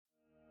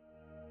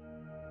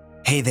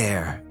Hey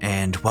there,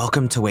 and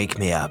welcome to Wake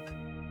Me Up.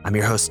 I'm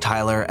your host,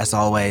 Tyler, as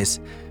always,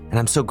 and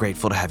I'm so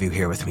grateful to have you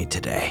here with me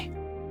today.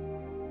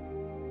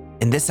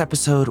 In this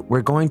episode,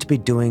 we're going to be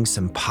doing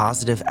some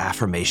positive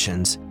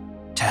affirmations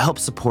to help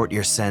support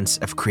your sense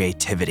of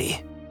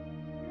creativity.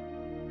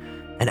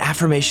 And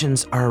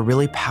affirmations are a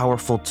really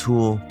powerful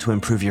tool to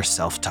improve your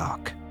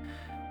self-talk,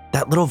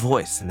 that little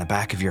voice in the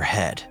back of your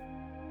head.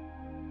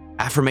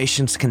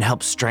 Affirmations can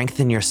help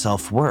strengthen your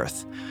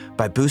self-worth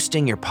by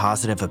boosting your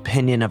positive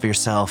opinion of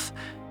yourself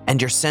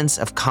and your sense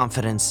of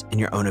confidence in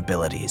your own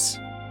abilities.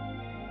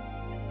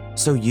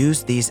 So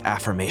use these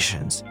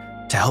affirmations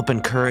to help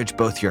encourage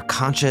both your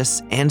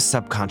conscious and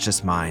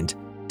subconscious mind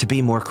to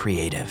be more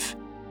creative.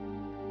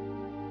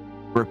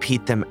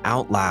 Repeat them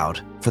out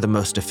loud for the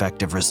most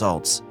effective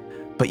results,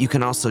 but you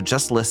can also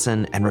just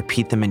listen and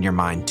repeat them in your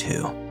mind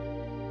too.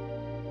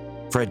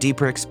 For a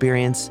deeper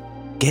experience,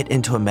 get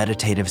into a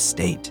meditative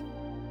state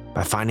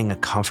by finding a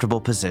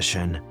comfortable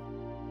position,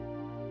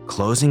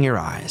 closing your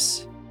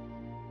eyes,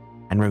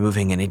 and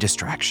removing any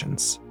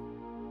distractions.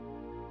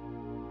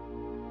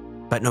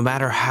 But no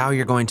matter how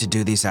you're going to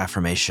do these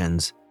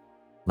affirmations,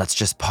 let's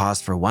just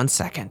pause for 1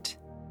 second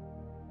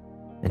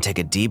and take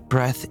a deep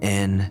breath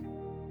in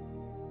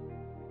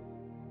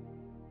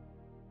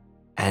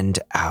and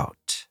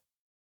out.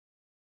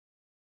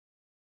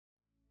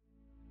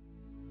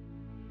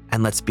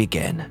 And let's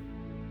begin.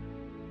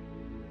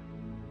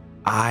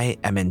 I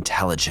am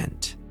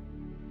intelligent.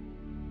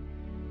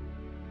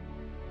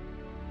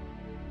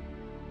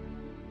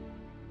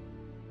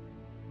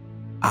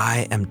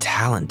 I am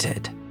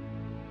talented.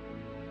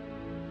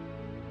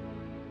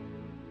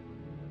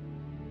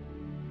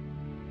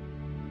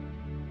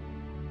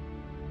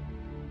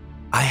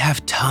 I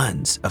have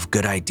tons of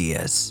good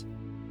ideas.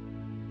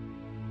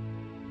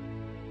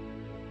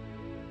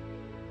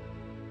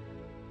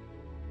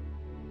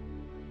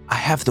 I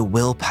have the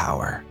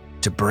willpower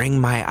to bring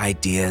my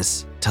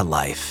ideas to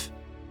life.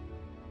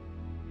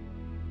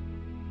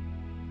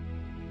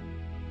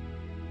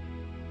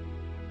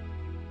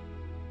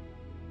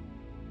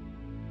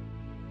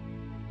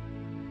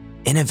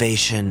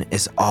 Innovation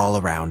is all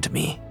around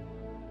me.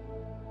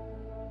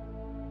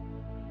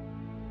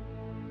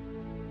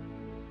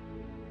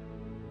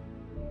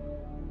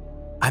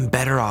 I'm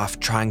better off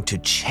trying to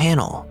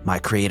channel my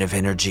creative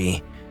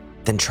energy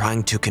than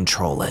trying to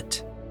control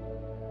it.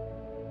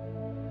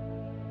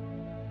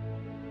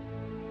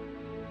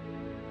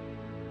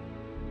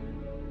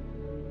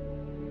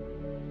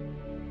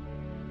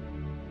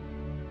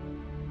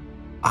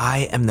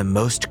 I am the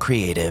most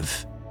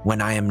creative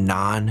when I am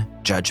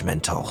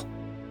non-judgmental.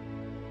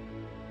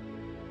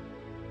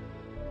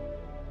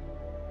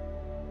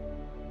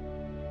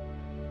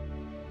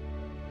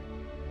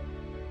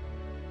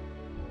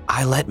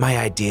 I let my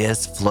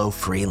ideas flow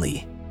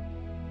freely.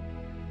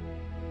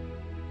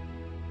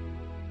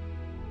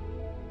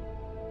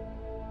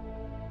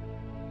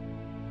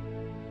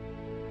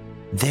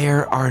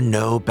 There are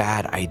no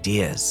bad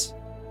ideas,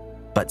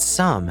 but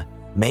some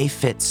may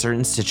fit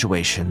certain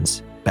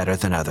situations better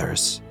than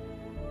others.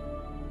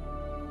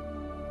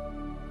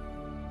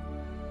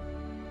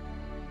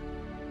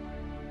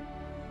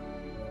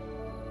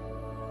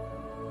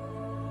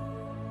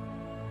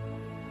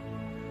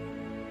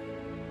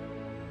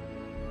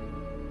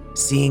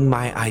 Seeing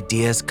my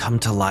ideas come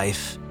to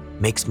life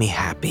makes me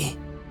happy.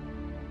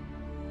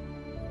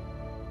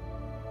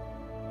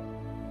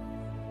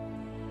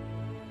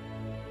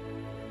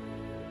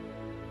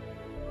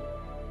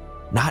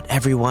 Not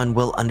everyone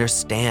will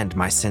understand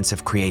my sense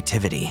of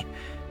creativity,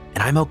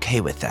 and I'm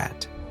okay with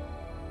that.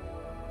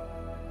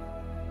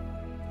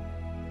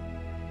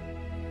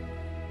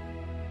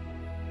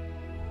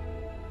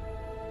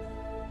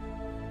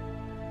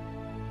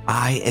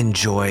 I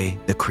enjoy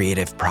the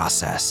creative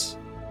process.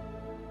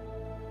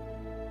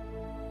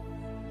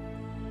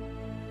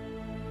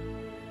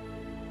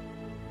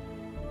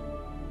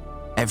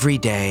 Every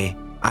day,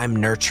 I'm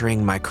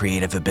nurturing my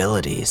creative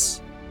abilities.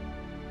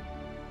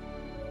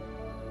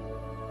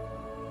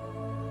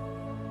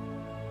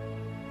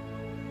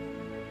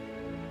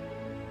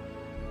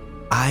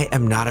 I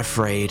am not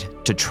afraid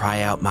to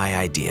try out my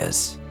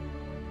ideas.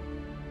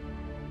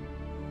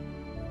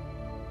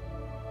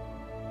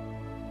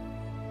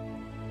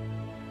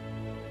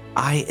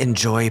 I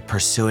enjoy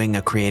pursuing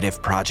a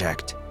creative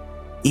project,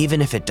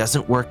 even if it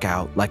doesn't work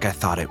out like I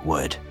thought it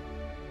would.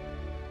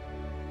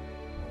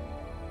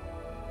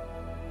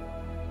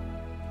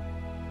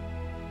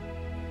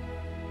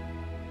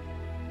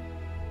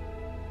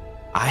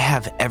 I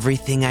have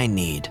everything I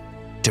need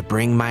to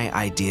bring my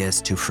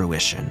ideas to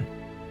fruition.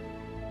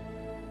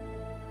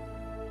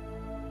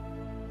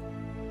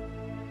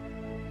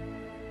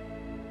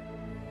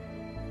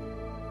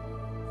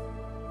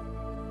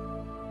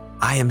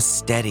 I am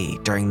steady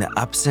during the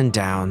ups and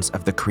downs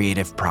of the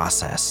creative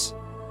process.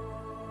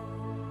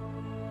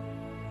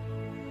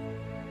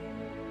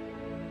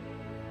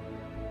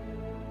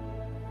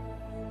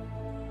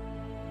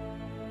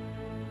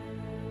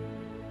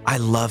 I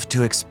love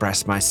to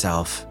express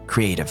myself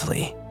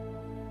creatively.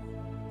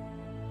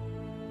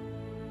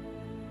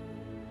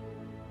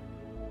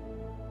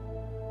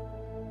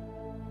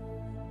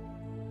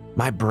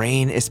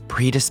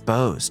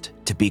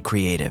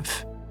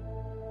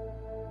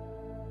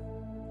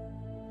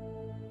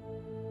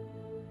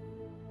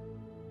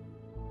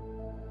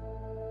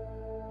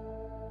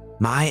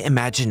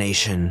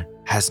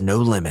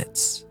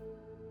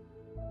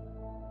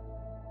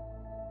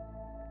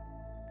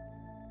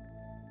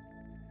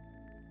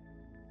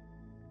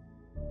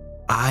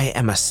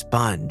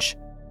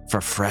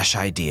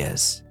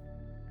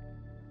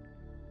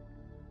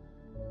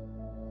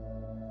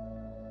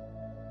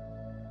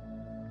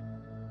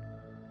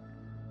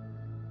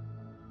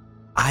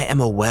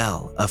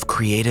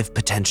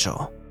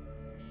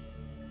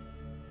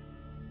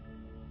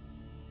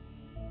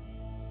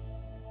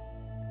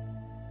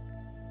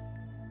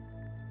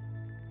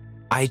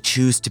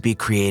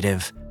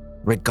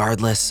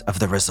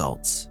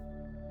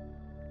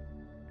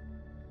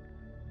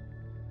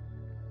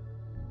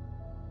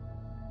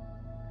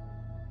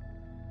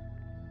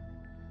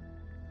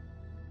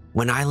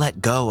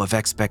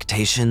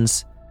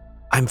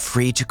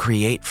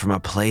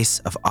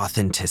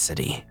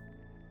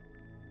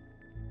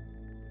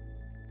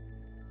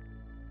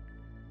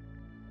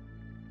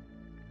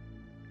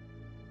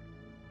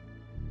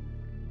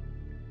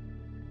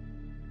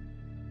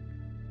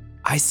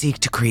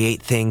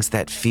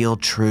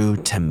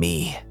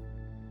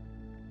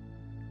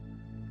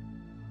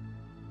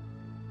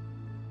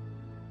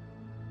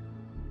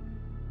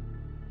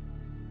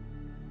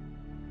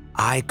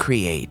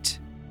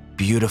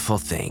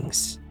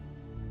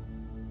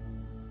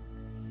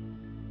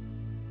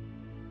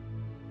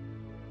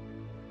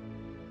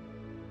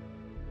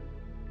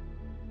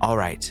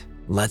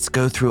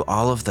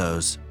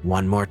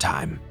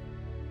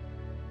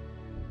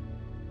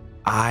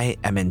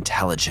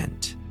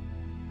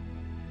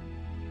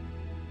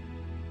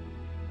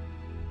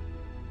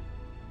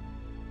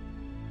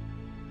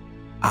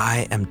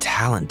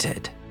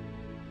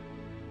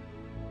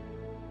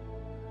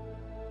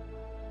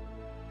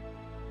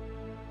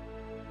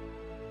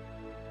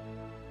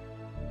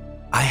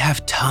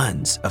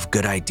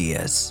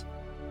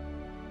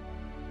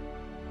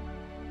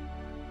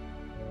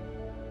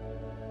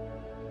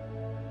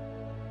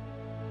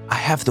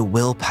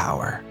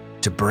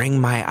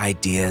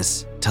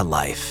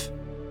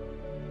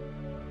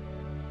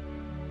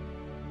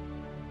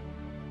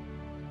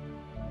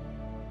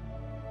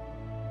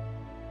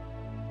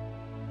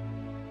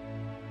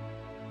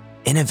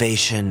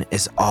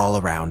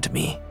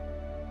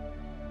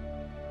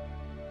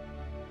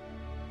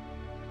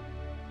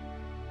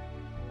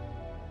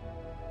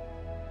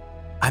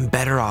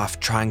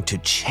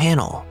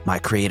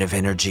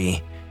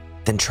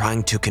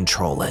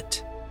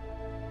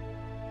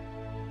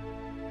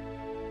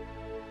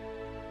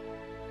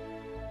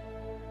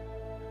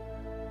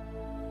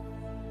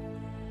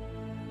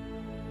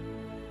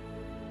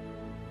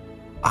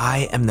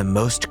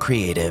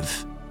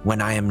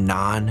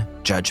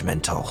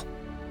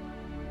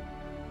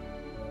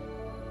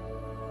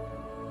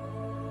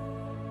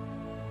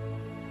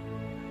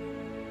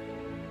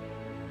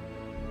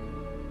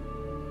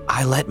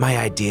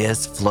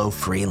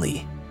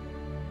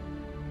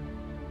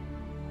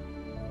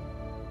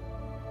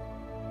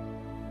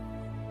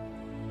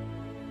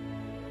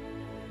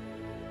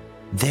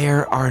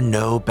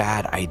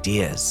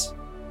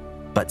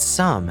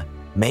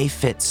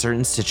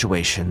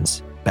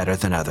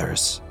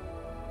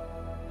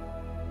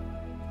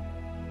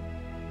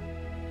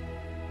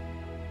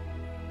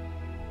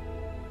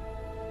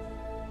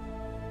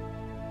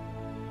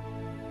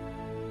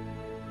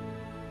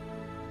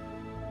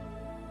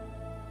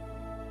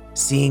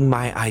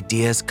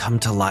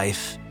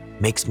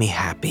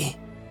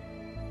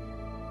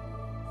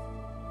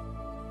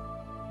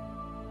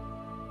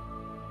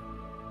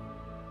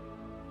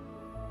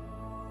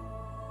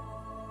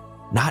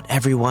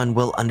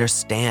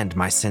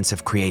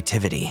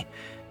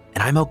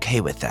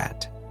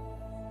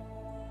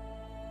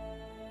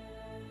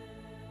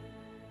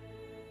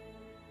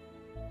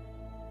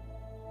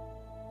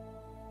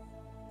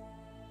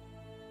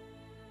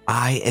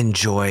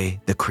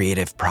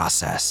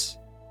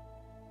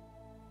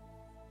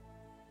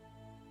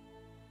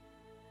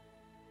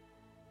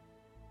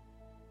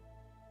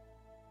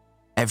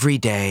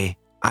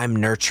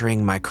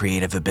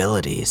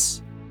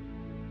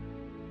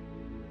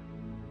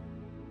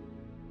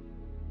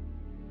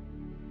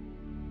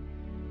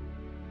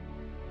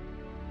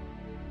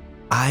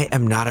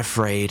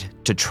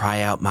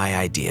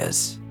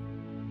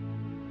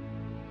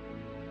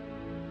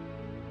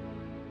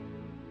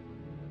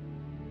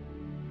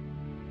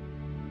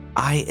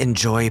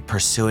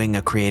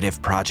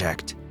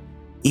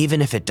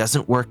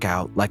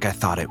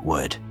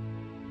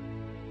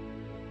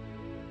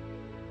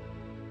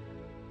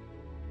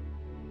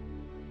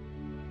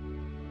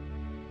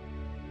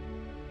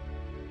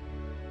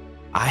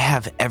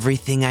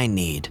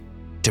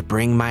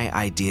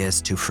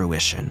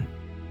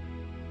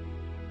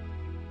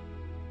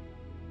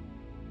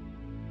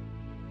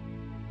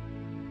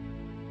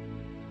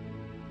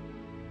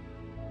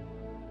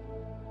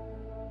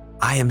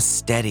 I am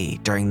steady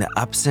during the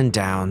ups and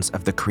downs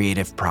of the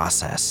creative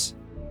process.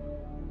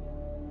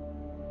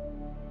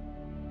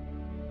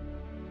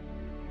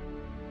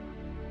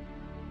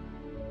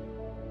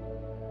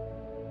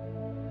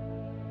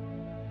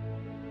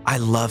 I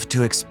love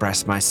to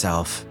express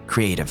myself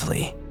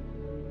creatively.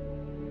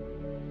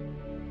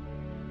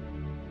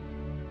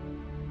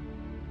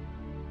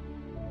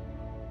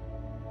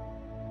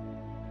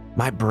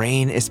 My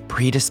brain is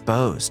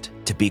predisposed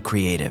to be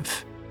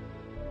creative.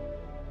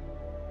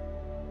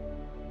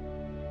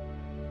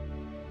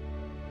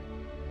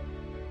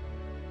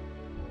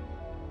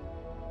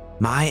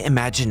 My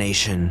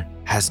imagination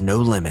has no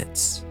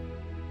limits.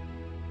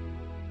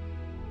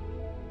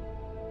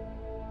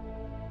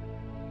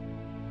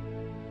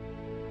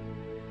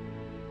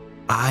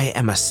 I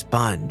am a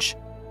sponge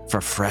for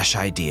fresh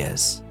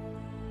ideas.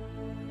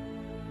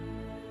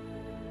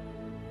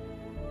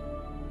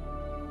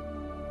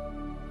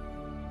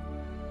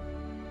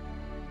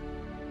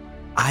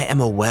 I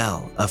am a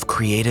well of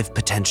creative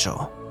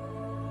potential.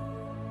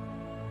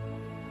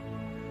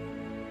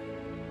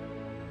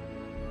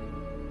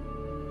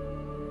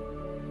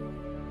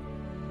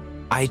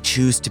 I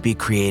choose to be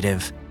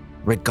creative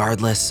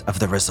regardless of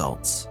the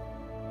results.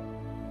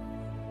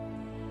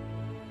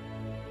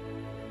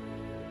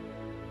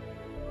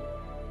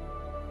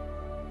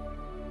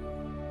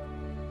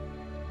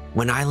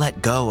 When I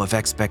let go of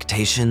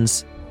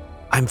expectations,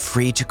 I'm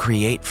free to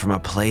create from a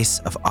place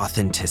of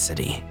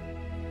authenticity.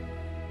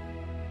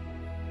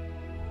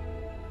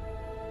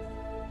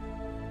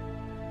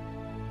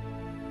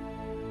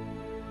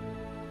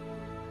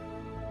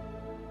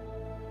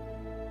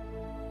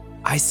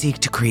 I seek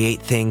to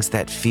create things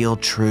that feel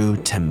true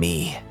to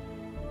me.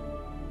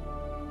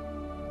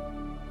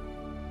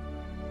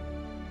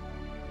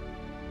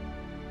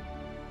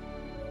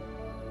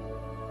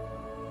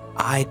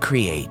 I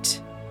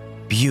create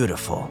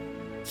beautiful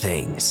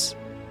things.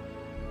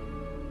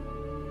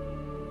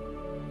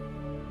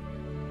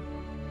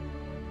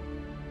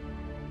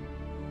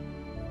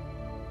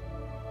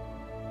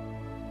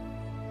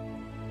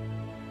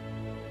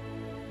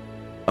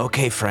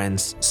 Okay,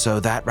 friends, so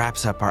that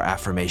wraps up our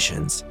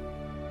affirmations.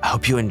 I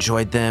hope you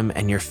enjoyed them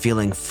and you're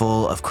feeling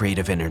full of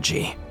creative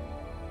energy.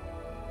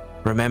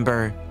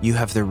 Remember, you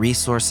have the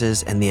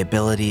resources and the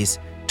abilities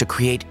to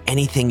create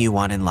anything you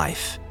want in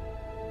life.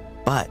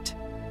 But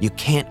you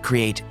can't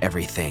create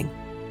everything.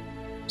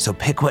 So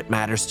pick what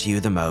matters to you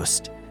the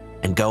most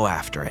and go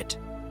after it.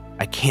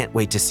 I can't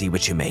wait to see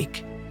what you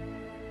make.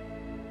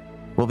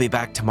 We'll be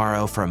back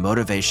tomorrow for a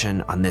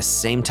motivation on this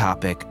same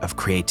topic of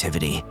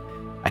creativity.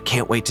 I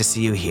can't wait to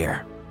see you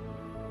here.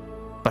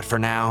 But for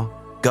now,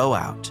 go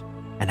out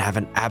and have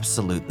an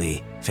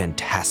absolutely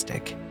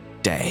fantastic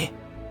day.